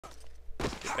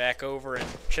back over and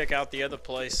check out the other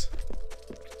place.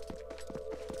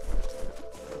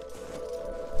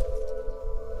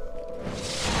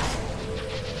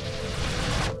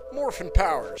 Morphin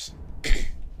powers. It's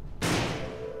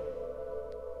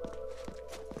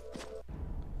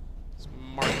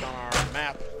marked on our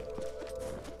map.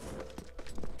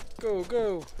 Go,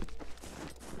 go.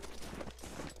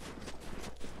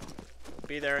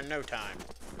 Be there in no time.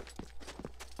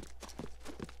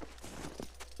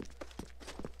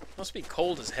 Must be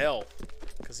cold as hell,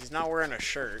 because he's not wearing a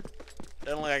shirt.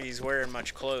 Doesn't look like he's wearing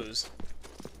much clothes,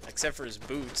 except for his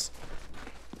boots.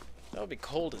 That would be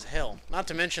cold as hell. Not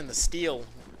to mention the steel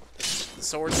the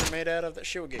swords are made out of. That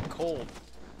shit would get cold.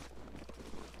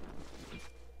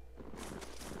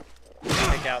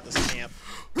 Take out this camp.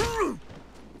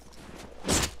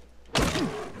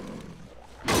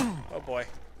 Oh boy.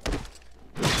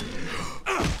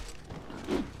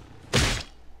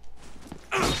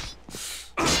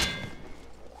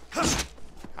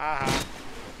 Haha.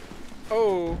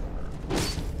 Oh.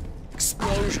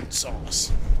 Explosion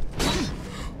sauce.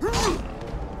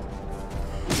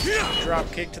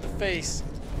 Drop kick to the face.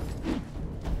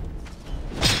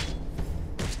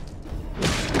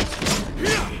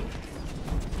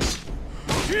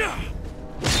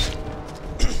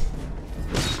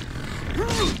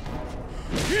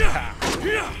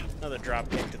 Another drop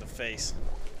kick to the face.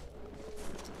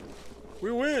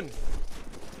 We win.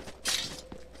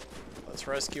 Let's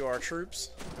rescue our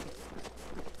troops.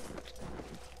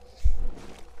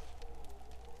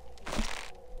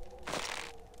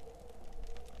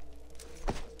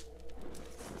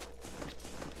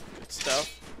 Good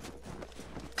stuff.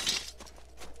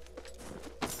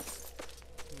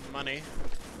 Money.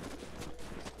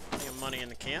 Plenty of money in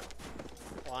the camp.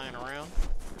 Lying around.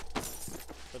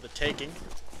 For the taking.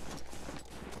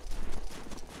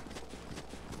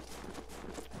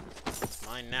 It's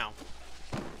mine now.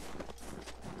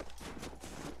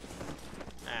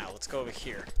 Now, let's go over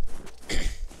here.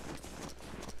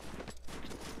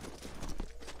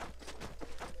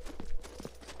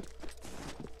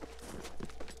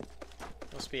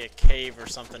 Must be a cave or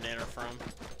something to enter from.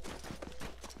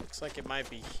 Looks like it might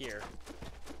be here.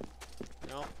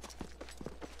 Nope.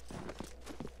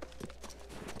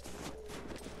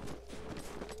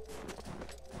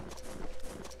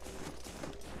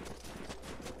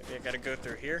 Maybe I gotta go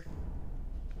through here.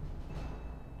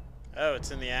 Oh,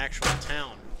 it's in the actual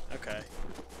town. Okay.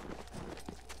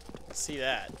 Let's see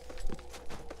that.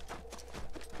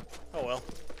 Oh well.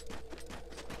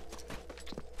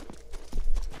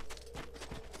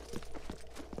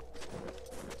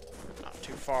 Not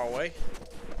too far away.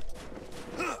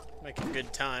 Making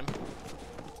good time.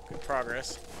 Good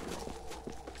progress.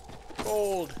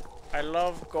 Gold! I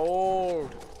love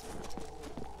gold!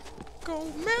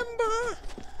 Gold member!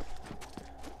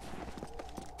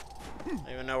 I don't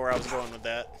even know where I was going with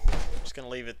that. I'm just gonna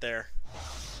leave it there.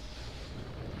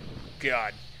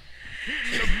 God.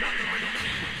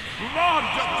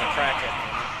 Crackhead.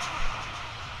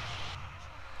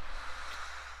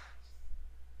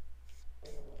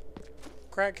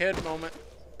 Crackhead moment.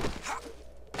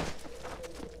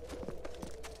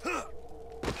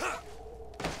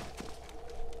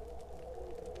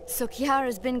 So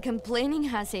Kiara's been complaining,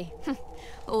 has he?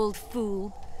 Old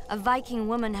fool. A Viking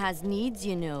woman has needs,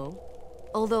 you know.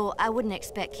 Although I wouldn't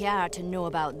expect Kiara to know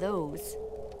about those.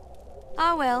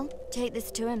 Ah well, take this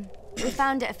to him. We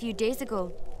found it a few days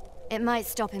ago. It might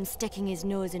stop him sticking his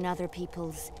nose in other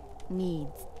people's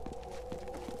needs.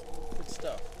 Good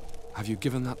stuff. Have you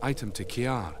given that item to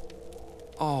Kiara?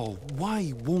 Oh,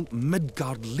 why won't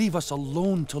Midgard leave us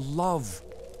alone to love?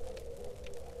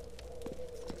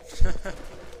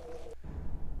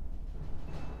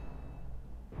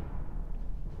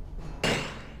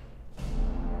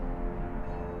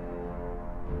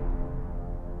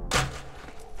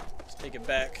 Take it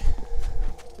back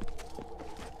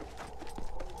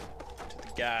to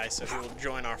the guy so he will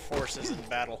join our forces in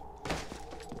battle.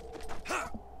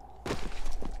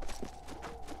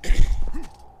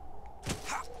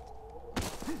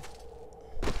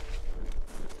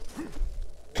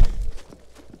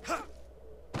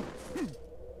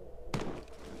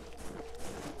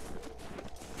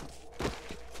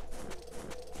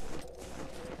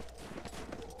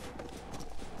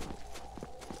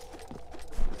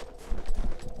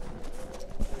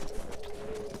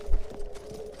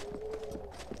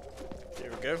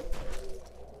 Go.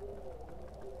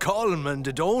 Colm and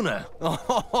Dodona.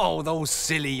 Oh, those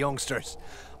silly youngsters.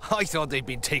 I thought they'd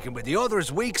been taken with the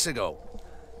others weeks ago.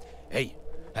 Hey,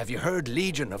 have you heard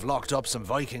Legion have locked up some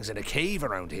Vikings in a cave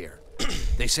around here?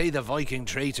 They say the Viking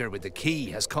traitor with the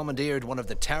key has commandeered one of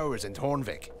the towers in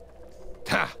Thornvik.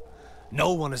 Ha!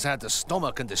 No one has had the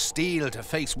stomach and the steel to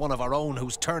face one of our own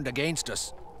who's turned against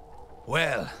us.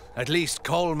 Well, at least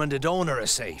Colm and Idona are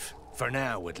safe. For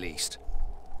now, at least.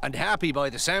 And happy by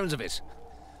the sounds of it.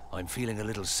 I'm feeling a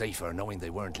little safer knowing they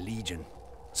weren't Legion.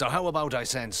 So how about I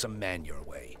send some men your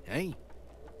way, eh?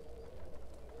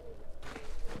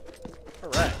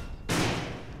 Alright.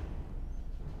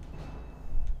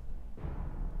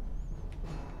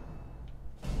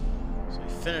 So we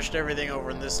finished everything over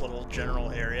in this little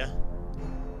general area.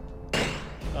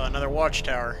 Another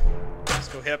watchtower. Let's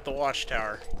go hit up the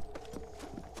watchtower.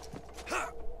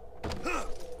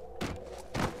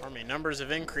 Army numbers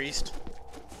have increased.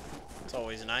 It's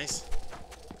always nice.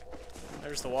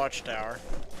 There's the watchtower,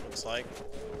 looks like.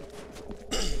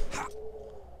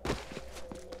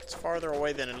 It's farther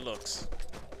away than it looks.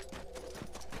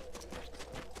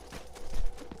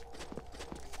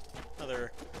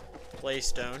 Another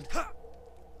playstone.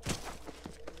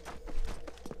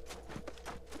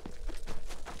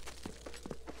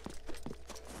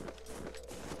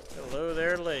 Hello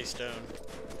there, Laystone.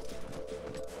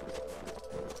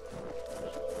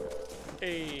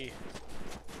 Hey.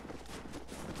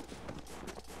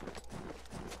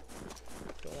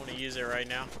 Don't want to use it right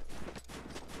now.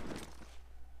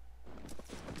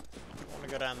 I want to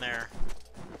go down there.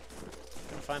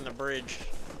 Gonna find the bridge.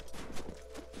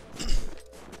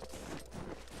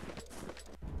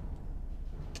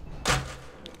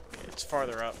 Okay, it's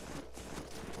farther up.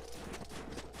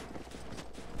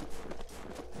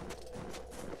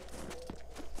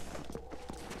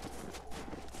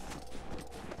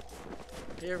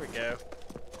 Here we go.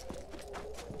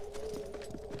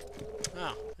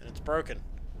 Oh, and it's broken.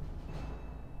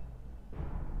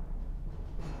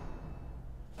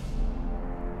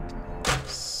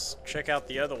 Let's check out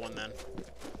the other one then.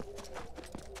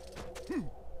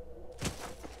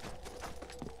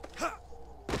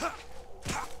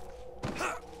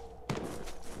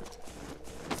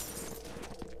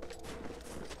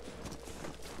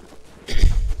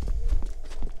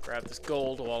 Grab this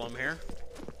gold while I'm here.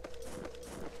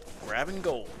 Grabbing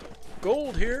gold.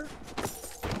 Gold here.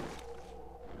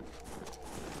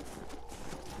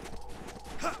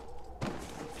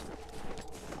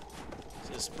 Is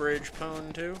this bridge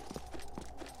pwned too?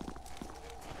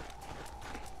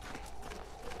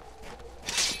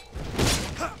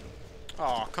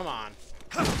 Oh, come on.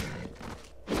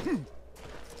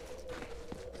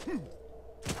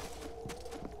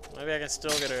 Maybe I can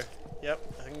still get a... Yep,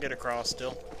 I can get across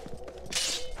still.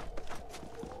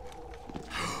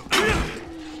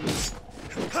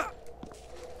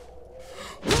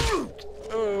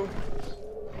 Oh.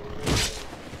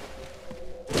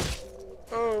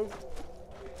 Oh.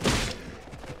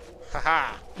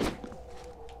 Haha.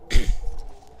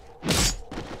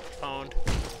 Pwned.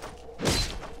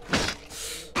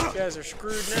 You guys are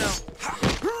screwed now.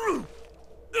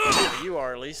 Yeah, you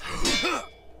are at least.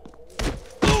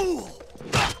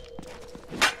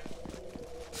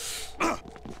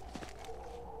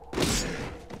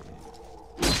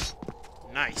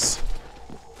 Nice.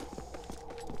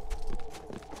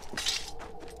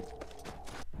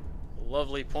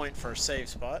 Lovely point for a save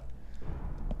spot.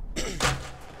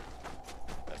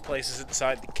 That place is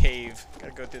inside the cave.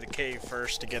 Gotta go through the cave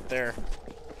first to get there.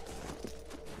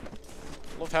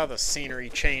 Love how the scenery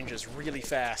changes really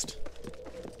fast.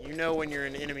 You know when you're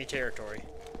in enemy territory.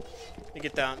 You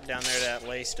get down there to that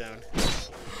laystone.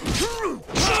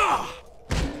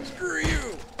 Screw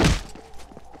you!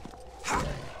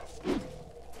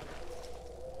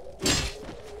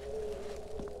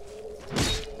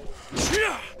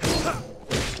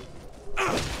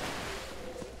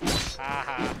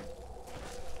 Haha.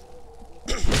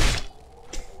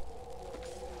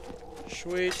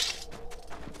 Sweet.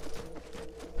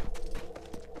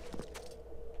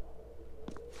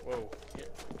 Whoa. Yeah.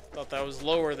 Thought that was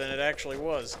lower than it actually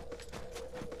was.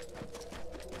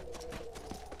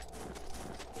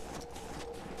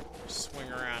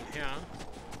 Swing around here.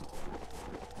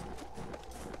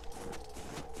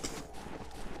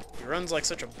 He runs like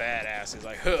such a badass. He's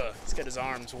like, huh. He's got his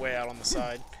arms way out on the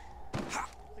side.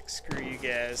 Like, screw you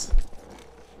guys.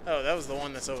 Oh, that was the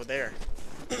one that's over there.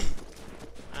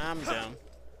 I'm dumb.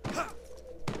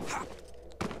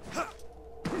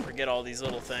 Forget all these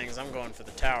little things. I'm going for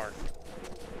the tower.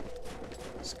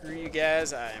 Screw you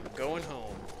guys. I am going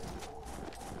home.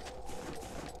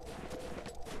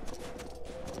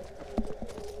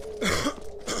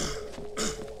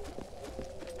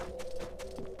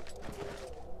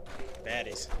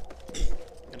 Baddies.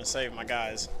 I'm gonna save my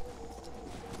guys.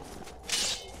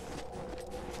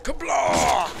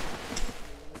 Kablah!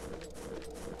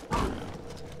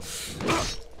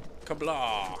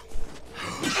 Kablah!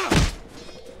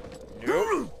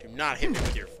 not hit me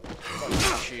with your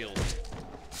fucking shield.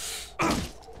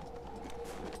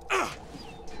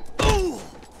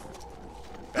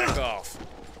 Back off.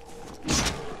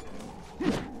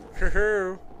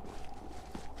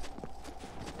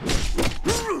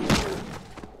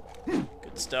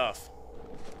 Good stuff.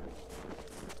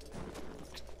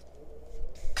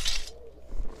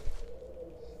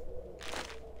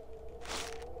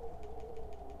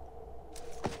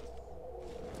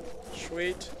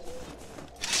 Sweet.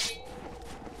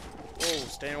 Whoa,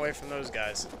 staying away from those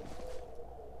guys.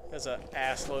 That's an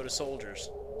ass load of soldiers.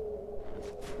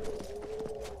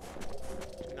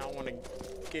 Do not want to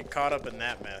get caught up in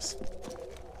that mess.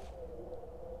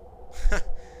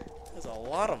 There's a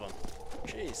lot of them.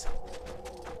 Jeez.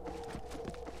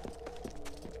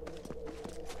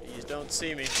 Please don't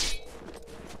see me.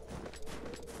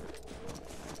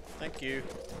 Thank you.